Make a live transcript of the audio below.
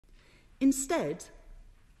Instead,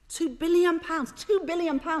 £2 billion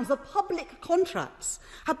of public contracts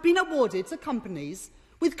have been awarded to companies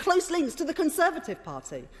with close links to the Conservative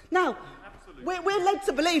Party. Now, we're led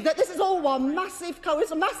to believe that this is all one massive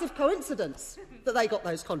coincidence that they got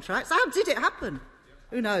those contracts. How did it happen?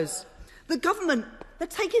 Who knows? The government, they're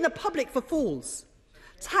taking the public for fools.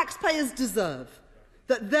 Taxpayers deserve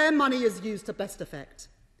that their money is used to best effect,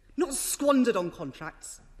 not squandered on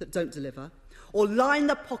contracts that don't deliver, or line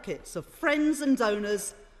the pockets of friends and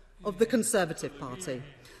donors of the Conservative Party.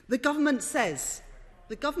 The government says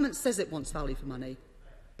it wants value for money,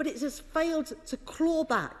 but it has failed to claw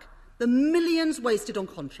back the millions wasted on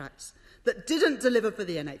contracts that didn't deliver for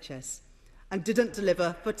the NHS and didn't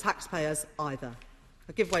deliver for taxpayers either.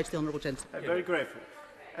 I give way to the honourable gentleman. Very grateful.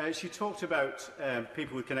 She talked about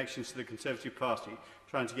people with connections to the Conservative Party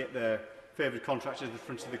trying to get their favoured contractors at the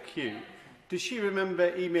front of the queue. Does she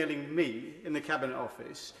remember emailing me in the Cabinet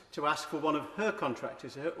Office to ask for one of her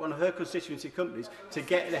contractors, one of her constituency companies, to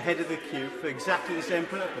get ahead of the queue for exactly the same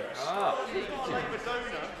purpose?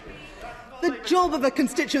 The job of a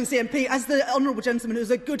constituency MP, as the honourable gentleman who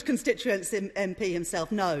is a good constituency MP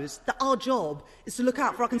himself knows, that our job is to look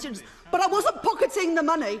out for our constituents. But I wasn't pocketing the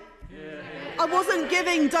money. I wasn't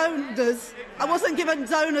giving donors. I wasn't giving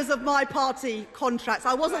donors of my party contracts.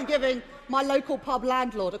 I wasn't giving my local pub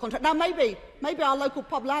landlord a contract. Now, maybe our local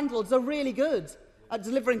pub landlords are really good at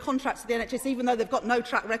delivering contracts to the NHS, even though they've got no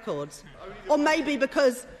track records. Or maybe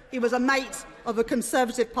because he was a mate of a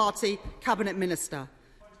Conservative Party cabinet minister.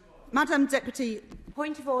 Madam Deputy.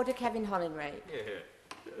 Point of order, Kevin Hollinrake.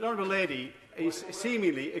 The Honourable Lady is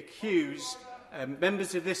seemingly accused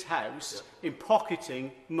members of this House in pocketing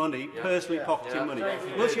money, personally pocketing money.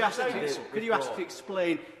 Could you ask to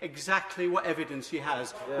explain exactly what evidence she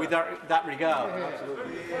has with that regard?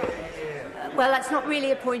 Well, that's not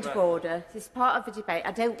really a point of order. This is part of the debate.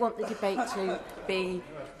 I don't want the debate to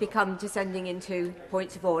become descending into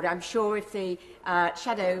points of order. I'm sure if the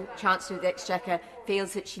Shadow Chancellor of the Exchequer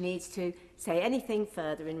feels that she needs to say anything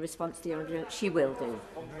further in response to the honourable, she will do.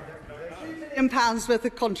 £1 billion worth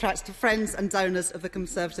of contracts to friends and donors of the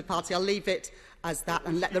Conservative Party. I'll leave it as that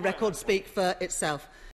and let the record speak for itself.